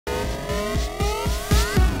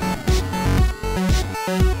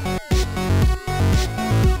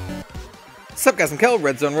Sup guys, I'm Kel,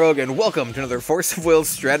 Red Zone Rogue, and welcome to another Force of Will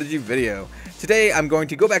strategy video. Today I'm going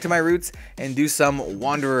to go back to my roots and do some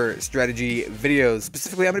Wanderer strategy videos.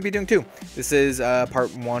 Specifically, I'm going to be doing two. This is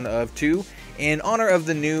part 1 of 2 in honor of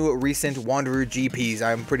the new recent Wanderer GPs.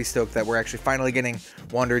 I'm pretty stoked that we're actually finally getting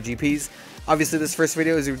Wanderer GPs. Obviously, this first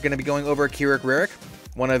video is going to be going over Kirik,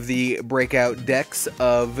 one of the breakout decks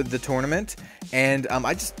of the tournament, and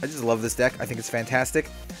I just love this deck. I think it's fantastic.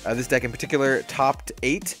 This deck in particular topped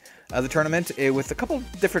 8 the tournament with a couple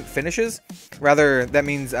different finishes. Rather, that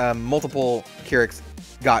means multiple Kiriks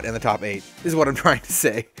got in the top 8 is what I'm trying to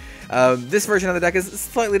say. This version of the deck is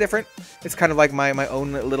slightly different. It's kind of like my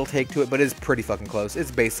own little take to it, but it's pretty fucking close.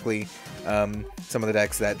 It's basically some of the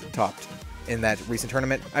decks that topped in that recent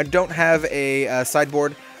tournament. I don't have a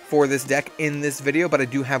sideboard for this deck in this video, but I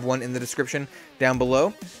do have one in the description down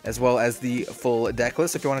below, as well as the full deck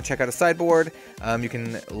list. If you want to check out a sideboard, you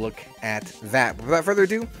can look at that. But without further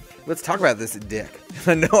ado, let's talk about this deck.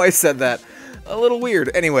 I know I said that a little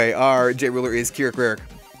weird. Anyway, our J ruler is Kirik.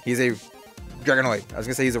 He's a Dragonoid. I was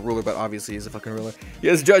gonna say he's a ruler, but obviously he's a fucking ruler. He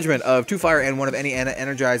has Judgment of 2 fire and 1 of any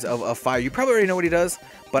energize of a fire. You probably already know what he does,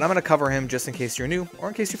 but I'm gonna cover him just in case you're new or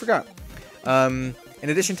in case you forgot. In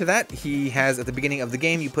addition to that, he has, at the beginning of the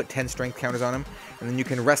game, you put 10 strength counters on him, and then you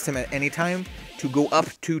can rest him at any time to go up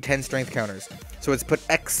to 10 strength counters. So it's put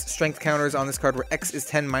X strength counters on this card, where X is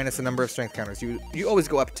 10 minus the number of strength counters. You always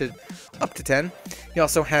go up to 10. He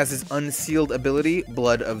also has his unsealed ability,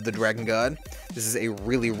 Blood of the Dragon God. This is a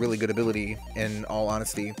really, really good ability, in all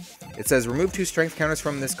honesty. It says, remove 2 strength counters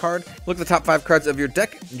from this card. Look at the top 5 cards of your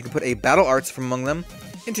deck. You can put a Battle Arts from among them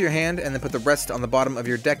into your hand, and then put the rest on the bottom of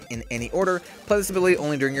your deck in any order. Play this ability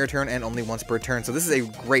only during your turn and only once per turn. So this is a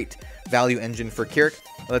great value engine for Kirik.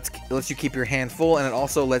 It lets you keep your hand full, and it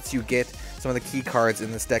also lets you get some of the key cards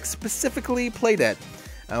in this deck, specifically Playdead.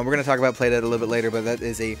 We're going to talk about Playdead a little bit later, but that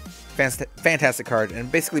is a fantastic card,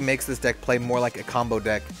 and basically makes this deck play more like a combo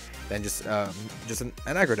deck than just an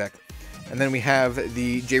aggro deck. And then we have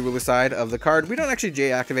the J ruler side of the card. We don't actually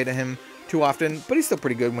J activate him too often, but he's still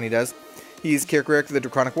pretty good when he does. He's Kirik, the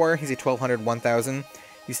Draconic Warrior. He's a 1200, 1000.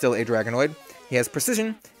 He's still a Dragonoid. He has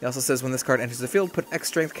Precision. He also says when this card enters the field, put X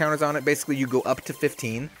strength counters on it. Basically, you go up to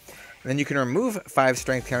 15. And then you can remove 5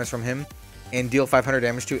 strength counters from him and deal 500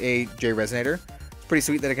 damage to a J Resonator. It's pretty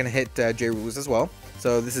sweet that it can hit J rulers as well.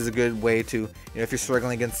 So this is a good way to, if you're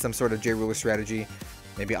struggling against some sort of J ruler strategy,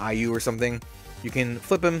 maybe IU or something, you can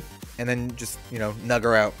flip him and then just, nug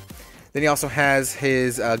her out. Then he also has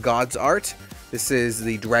his God's Art. This is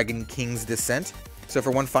the Dragon King's Descent. So for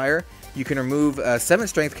 1 fire, you can remove 7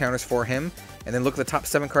 strength counters for him, and then look at the top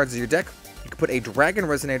 7 cards of your deck. You can put a Dragon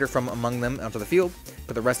Resonator from among them onto the field,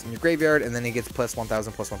 put the rest in your graveyard, and then he gets plus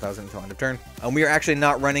 1000 until end of turn. We are actually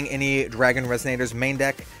not running any Dragon Resonators main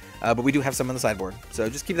deck, but we do have some on the sideboard. So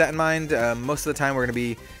just keep that in mind. Most of the time we're going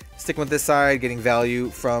to be sticking with this side, getting value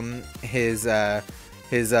from his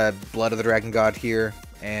Blood of the Dragon God here,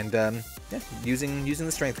 and yeah, using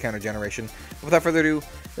the strength counter generation. But without further ado,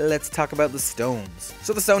 let's talk about the stones.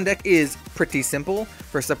 So the stone deck is pretty simple.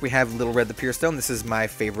 First up, we have Little Red the Pure Stone. This is my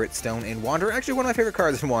favorite stone in Wanderer. Actually, one of my favorite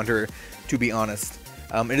cards in Wanderer, to be honest.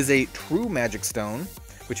 It is a true magic stone,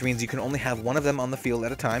 which means you can only have one of them on the field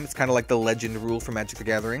at a time. It's kind of like the legend rule for Magic the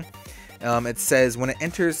Gathering. It says when it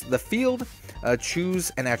enters the field,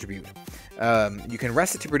 choose an attribute. You can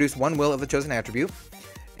rest it to produce 1 will of the chosen attribute.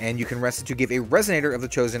 And you can rest it to give a Resonator of the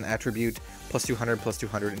chosen attribute plus 200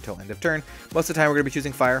 until end of turn. Most of the time we're going to be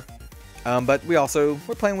choosing fire, but we're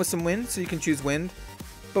playing with some wind, so you can choose wind,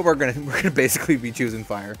 but we're gonna basically be choosing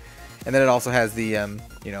fire. And then it also has the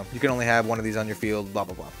you can only have one of these on your field, blah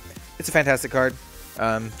blah blah. It's a fantastic card,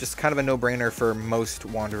 just kind of a no-brainer for most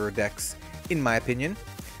Wanderer decks, in my opinion.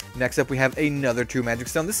 Next up, we have another True Magic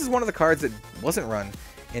Stone. This is one of the cards that wasn't run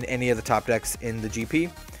in any of the top decks in the GP.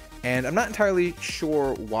 And I'm not entirely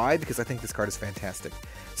sure why, because I think this card is fantastic.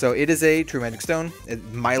 So it is a True Magic Stone,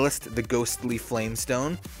 Mylist the Ghostly Flame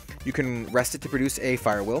Stone. You can rest it to produce a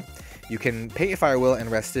Fire Will. You can pay a Fire Will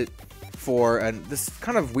and rest it for this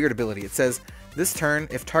kind of weird ability. It says, this turn,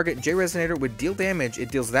 if target J Resonator would deal damage,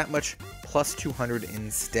 it deals that much plus 200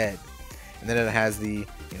 instead. And then it has the,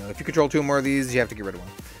 if you control 2 or more of these, you have to get rid of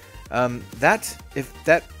one. If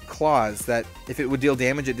that clause, that if it would deal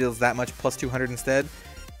damage, it deals that much plus 200 instead,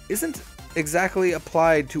 isn't exactly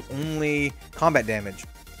applied to only combat damage.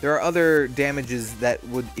 There are other damages that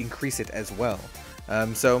would increase it as well.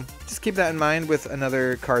 So just keep that in mind with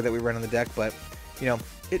another card that we run on the deck, but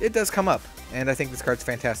it does come up, and I think this card's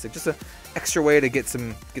fantastic. Just an extra way to get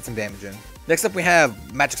some damage in. Next up, we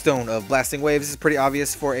have Magic Stone of Blasting Waves. This is pretty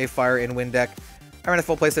obvious for a fire and wind deck. I ran a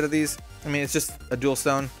full playset of these. I mean, it's just a dual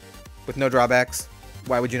stone with no drawbacks.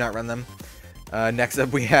 Why would you not run them? Next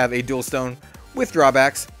up, we have a dual stone with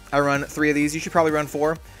drawbacks. I run 3 of these. You should probably run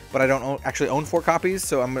 4, but I don't actually own 4 copies,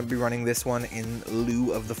 so I'm going to be running this one in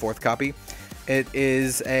lieu of the 4th copy. It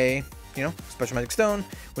is a, special magic stone.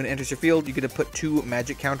 When it enters your field, you get to put 2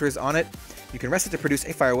 magic counters on it. You can rest it to produce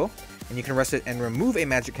a fire will, and you can rest it and remove a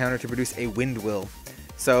magic counter to produce a wind will.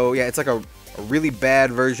 So yeah, it's like a really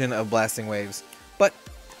bad version of blasting waves, but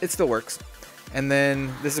it still works. And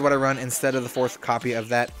then this is what I run instead of the 4th copy of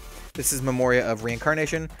that. This is Memoria of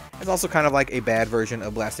Reincarnation. It's also kind of like a bad version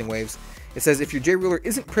of blasting waves. It says if your J ruler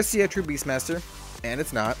isn't Christia True Beastmaster, and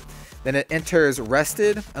it's not, then it enters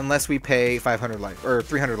rested unless we pay 500 life, or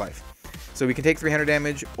 300 life. So we can take 300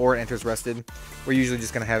 damage, or it enters rested. We're usually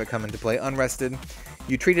just going to have it come into play unrested.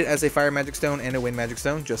 You treat it as a fire magic stone and a wind magic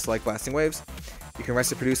stone, just like blasting waves. You can rest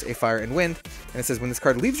to produce a fire and wind, and it says when this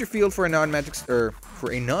card leaves your field for a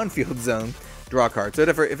non-field zone, draw a card. So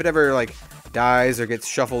if it ever like dies or gets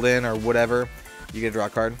shuffled in or whatever, you get to draw a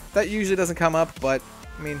card. That usually doesn't come up, but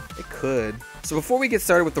I mean, it could. So before we get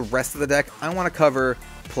started with the rest of the deck, I want to cover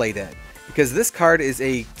Play Dead, because this card is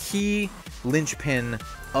a key linchpin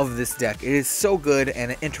of this deck. It is so good,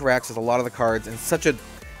 and it interacts with a lot of the cards in such an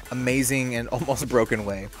amazing and almost broken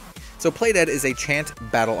way. So Play Dead is a Chant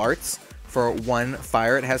Battle Arts for 1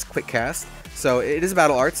 fire. It has quick cast, so it is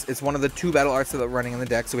Battle Arts. It's one of the 2 Battle Arts that are running in the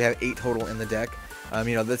deck, so we have 8 total in the deck.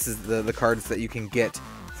 This is the cards that you can get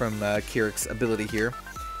from Kirik's ability here.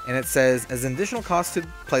 And it says, as an additional cost to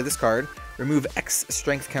play this card, remove X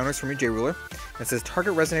strength counters from your J ruler. And it says,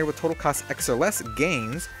 target resonator with total cost X or less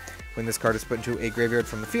gains. When this card is put into a graveyard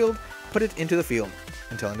from the field, put it into the field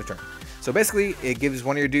until end of turn. So basically, it gives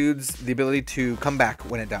one of your dudes the ability to come back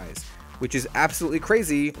when it dies, which is absolutely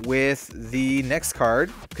crazy with the next card,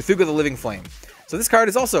 Cthugha the Living Flame. So this card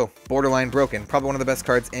is also borderline broken, probably one of the best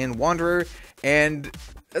cards in Wanderer, and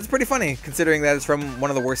that's pretty funny considering that it's from one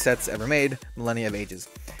of the worst sets ever made, Millennia of Ages.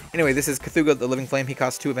 Anyway, this is Cthugha the Living Flame. He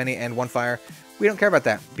costs 2 of any and 1 fire. We don't care about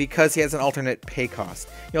that because he has an alternate pay cost.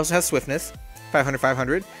 He also has Swiftness, 500,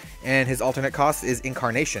 500, and his alternate cost is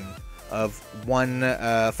Incarnation of 1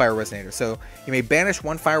 Fire Resonator. So you may banish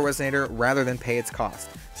 1 Fire Resonator rather than pay its cost.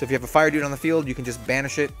 So if you have a Fire dude on the field, you can just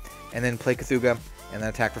banish it and then play Cthugha and then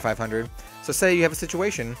attack for 500. So say you have a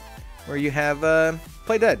situation where you have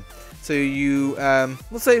Play Dead. So you,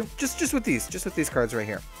 let's say just with these cards right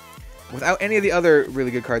here, without any of the other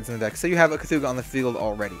really good cards in the deck. So you have a Cthugha on the field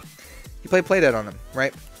already. You play Dead on him,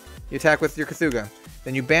 right? You attack with your Cthugha.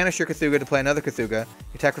 Then you banish your Cthugha to play another Cthugha.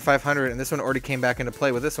 You attack for 500, and this one already came back into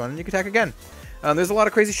play with this one, and you can attack again. There's a lot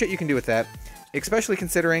of crazy shit you can do with that, especially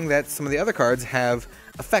considering that some of the other cards have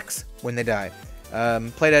effects when they die.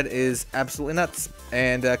 Play Dead is absolutely nuts,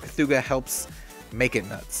 and Cthugha helps make it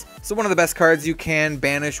nuts. So one of the best cards you can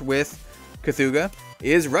banish with Cthugha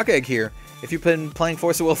is Ruck Egg here. If you've been playing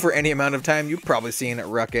Force of Will for any amount of time, you've probably seen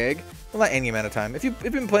Ruck Egg. Well, not any amount of time. If you've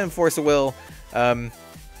been playing Force of Will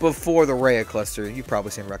before the Rhea cluster, you've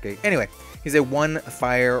probably seen Ruck Egg. Anyway, he's a 1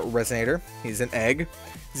 Fire Resonator. He's an egg.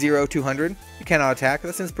 0, 200. You cannot attack.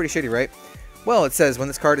 That seems pretty shitty, right? Well, it says when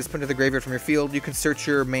this card is put into the graveyard from your field, you can search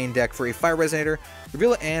your main deck for a Fire Resonator,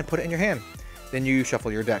 reveal it, and put it in your hand. Then you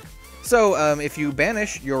shuffle your deck. So, if you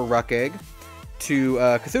banish your Ruck Egg to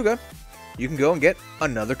Cthugha, you can go and get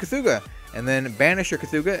another Cthugha, and then banish your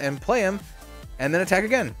Cthugha and play him, and then attack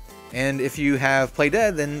again. And if you have Play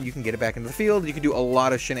Dead, then you can get it back into the field. You can do a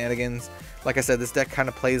lot of shenanigans. Like I said, this deck kind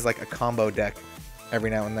of plays like a combo deck every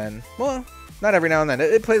now and then. Well, not every now and then.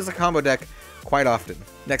 It plays a combo deck quite often.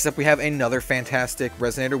 Next up, we have another fantastic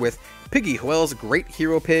Resonator with Piggy, Hoel's Great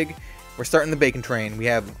Hero Pig. We're starting the Bacon Train. We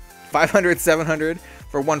have 500, 700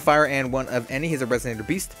 for 1 fire and 1 of any. He's a Resonator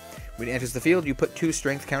Beast. When he enters the field, you put 2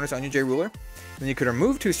 strength counters on your J ruler. Then you could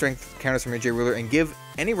remove 2 strength counters from your J ruler and give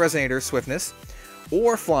any Resonator Swiftness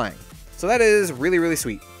or Flying. So that is really, really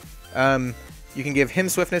sweet. You can give him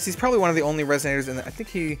Swiftness. He's probably one of the only Resonators in the, I think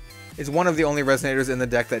he is one of the only Resonators in the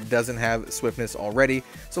deck that doesn't have Swiftness already.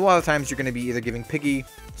 So a lot of times you're going to be either giving Piggy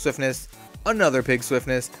Swiftness, another Pig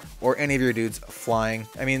Swiftness, or any of your dudes Flying.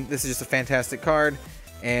 I mean, this is just a fantastic card,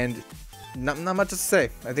 and not much to say.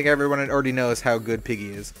 I think everyone already knows how good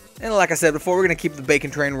Piggy is. And like I said before, we're going to keep the Bacon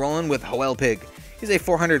Train rolling with Hoel Pig. He's a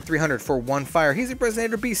 400, 300 for 1 fire. He's a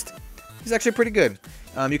Resonator Beast. He's actually pretty good.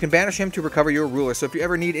 You can banish him to recover your ruler. So if you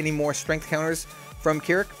ever need any more strength counters from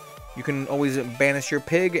Kirik, you can always banish your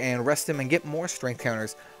pig and rest him and get more strength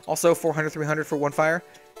counters. Also 400, 300 for 1 fire.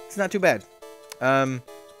 It's not too bad.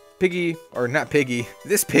 Piggy, or not Piggy,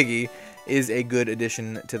 this Piggy is a good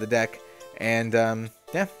addition to the deck. And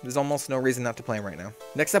yeah, there's almost no reason not to play him right now.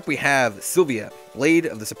 Next up we have Sylvia, Blade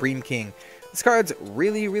of the Supreme King. This card's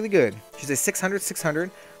really, really good. She's a 600,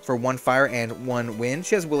 600 for 1 fire and 1 wind.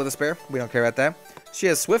 She has Will of Despair. We don't care about that. She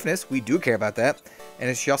has Swiftness. We do care about that.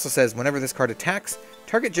 And she also says, whenever this card attacks,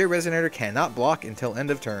 target J Resonator cannot block until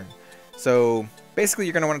end of turn. So basically,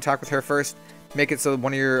 you're going to want to talk with her first, make it so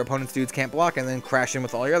one of your opponent's dudes can't block, and then crash in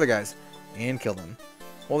with all your other guys and kill them.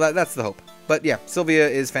 Well, that's the hope. But yeah, Sylvia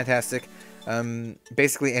is fantastic.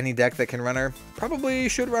 Basically, any deck that can run her probably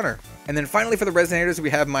should run her. And then finally, for the Resonators, we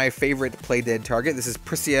have my favorite play dead target. This is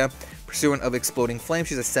Priscia, Pursuant of Exploding Flame.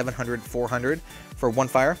 She's a 700/400 for 1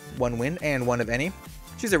 fire, 1 wind, and 1 of any.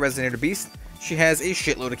 She's a Resonator Beast. She has a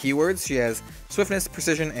shitload of keywords. She has Swiftness,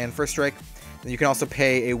 Precision, and First Strike. You can also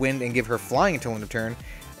pay a wind and give her flying until end of turn.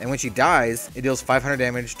 And when she dies, it deals 500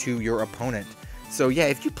 damage to your opponent. So yeah,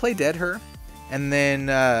 if you play dead her, and then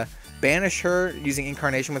banish her using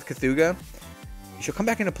Incarnation with Cthulhu, she'll come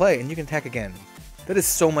back into play and you can attack again. That is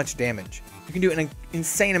so much damage. You can do an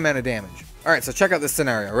insane amount of damage. Alright, so check out this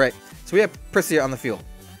scenario, right? So we have Priscia on the field.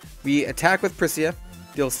 We attack with Priscia,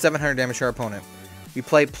 deal 700 damage to our opponent. We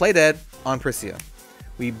play Dead on Priscia.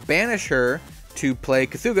 We banish her to play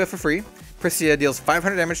Cthulhu for free. Priscia deals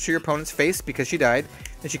 500 damage to your opponent's face because she died.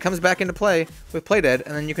 Then she comes back into play with Play Dead,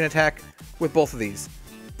 and then you can attack with both of these.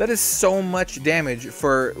 That is so much damage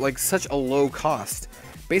for like such a low cost.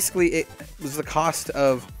 Basically, it was the cost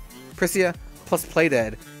of Priscia plus Play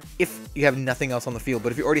Dead if you have nothing else on the field.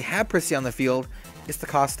 But if you already have Priscia on the field, it's the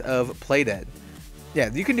cost of Play Dead. Yeah,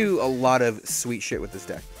 you can do a lot of sweet shit with this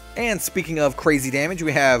deck. And speaking of crazy damage,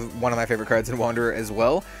 we have one of my favorite cards in Wanderer as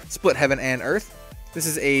well, Split Heaven and Earth. This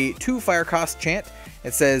is a 2 fire cost chant.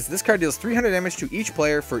 It says, this card deals 300 damage to each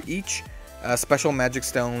player for each special magic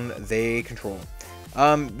stone they control.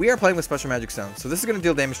 We are playing with special magic stones, so this is going to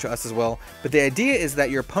deal damage to us as well. But the idea is that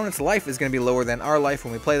your opponent's life is going to be lower than our life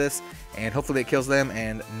when we play this, and hopefully it kills them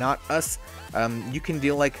and not us. You can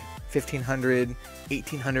deal like 1500,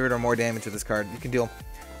 1800 or more damage with this card. You can deal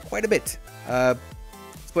quite a bit.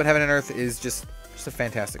 Split Heaven and Earth is just a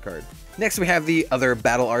fantastic card. Next, we have the other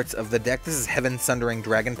battle arts of the deck. This is Heaven Sundering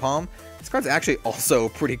Dragon Palm. This card's actually also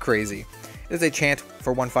pretty crazy. It is a chant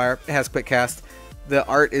for 1 fire. It has quick cast. The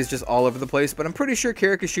art is just all over the place, but I'm pretty sure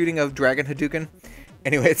Kirik is shooting a Dragon Hadouken.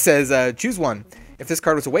 Anyway, it says, choose 1. If this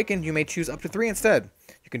card was awakened, you may choose up to 3 instead.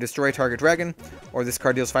 You can destroy target dragon, or this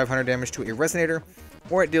card deals 500 damage to a Resonator,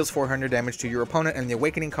 or it deals 400 damage to your opponent, and the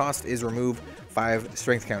awakening cost is remove 5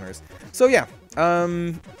 strength counters. So yeah,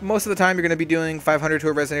 most of the time you're going to be doing 500 to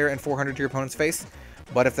a Resonator and 400 to your opponent's face.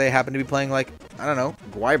 But if they happen to be playing like, I don't know,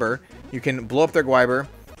 Gwyber, you can blow up their Gwyber,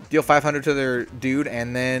 deal 500 to their dude,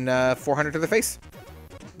 and then 400 to their face.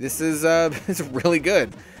 This is it's really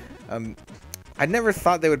good. I never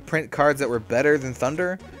thought they would print cards that were better than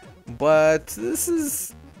Thunder, but this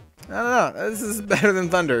is, I don't know, this is better than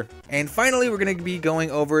Thunder. And finally, we're going to be going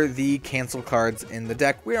over the cancel cards in the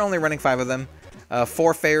deck. We're only running 5 of them.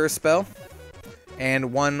 4 Fair's Spell,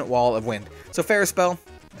 and 1 Wall of Wind. So Fair's Spell,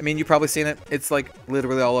 I mean, you've probably seen it. It's like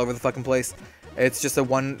literally all over the fucking place. It's just a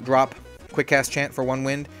 1-drop quick cast chant for 1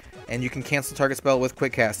 wind, and you can cancel target spell with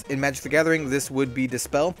quick cast. In Magic the Gathering, this would be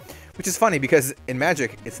Dispel, which is funny because in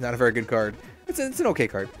Magic, it's not a very good card. It's an okay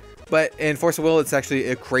card. But in Force of Will, it's actually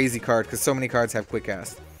a crazy card because so many cards have quick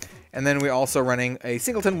cast. And then we're also running a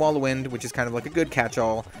Singleton Wall of Wind, which is kind of like a good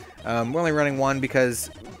catch-all. We're only running 1 because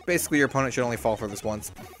basically your opponent should only fall for this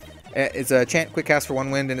once. It's a chant quick cast for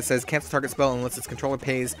 1 wind, and it says cancel target spell unless its controller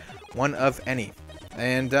pays 1 of any.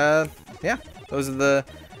 And yeah, those are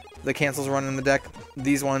the cancels running in the deck.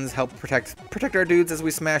 These ones help protect our dudes as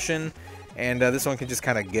we smash in, and this one can just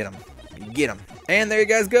kind of get them. And there you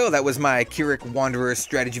guys go. That was my Kirik Wanderer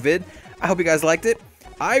strategy vid. I hope you guys liked it.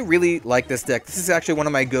 I really like this deck. This is actually one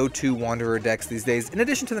of my go-to Wanderer decks these days, in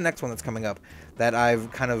addition to the next one that's coming up that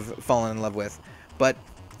I've kind of fallen in love with. But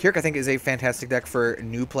Kirik, I think, is a fantastic deck for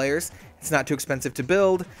new players. It's not too expensive to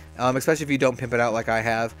build, especially if you don't pimp it out like I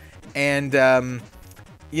have. And,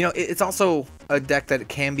 you know, it's also a deck that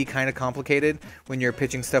can be kind of complicated when you're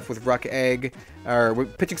pitching stuff with Ruck Egg, or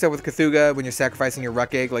pitching stuff with Cthulhu when you're sacrificing your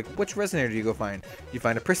Ruck Egg. Like, which Resonator do you go find? Do you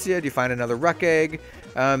find a Priscia? Do you find another Ruck Egg?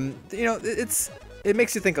 You know, it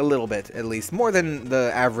makes you think a little bit, at least, more than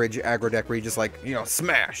the average aggro deck where you just like, you know,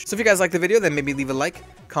 smash. So if you guys like the video, then maybe leave a like,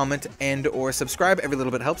 comment, and or subscribe. Every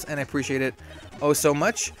little bit helps, and I appreciate it oh so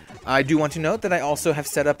much. I do want to note that I also have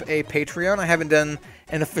set up a Patreon. I haven't done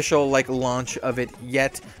an official like launch of it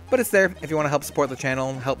yet, but it's there if you want to help support the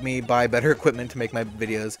channel, help me buy better equipment to make my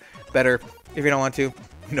videos better. If you don't want to,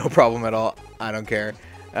 no problem at all. I don't care.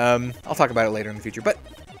 I'll talk about it later in the future. But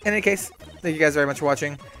in any case, thank you guys very much for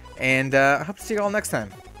watching. And I hope to see you all next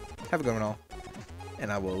time. Have a good one all.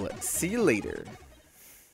 And I will see you later.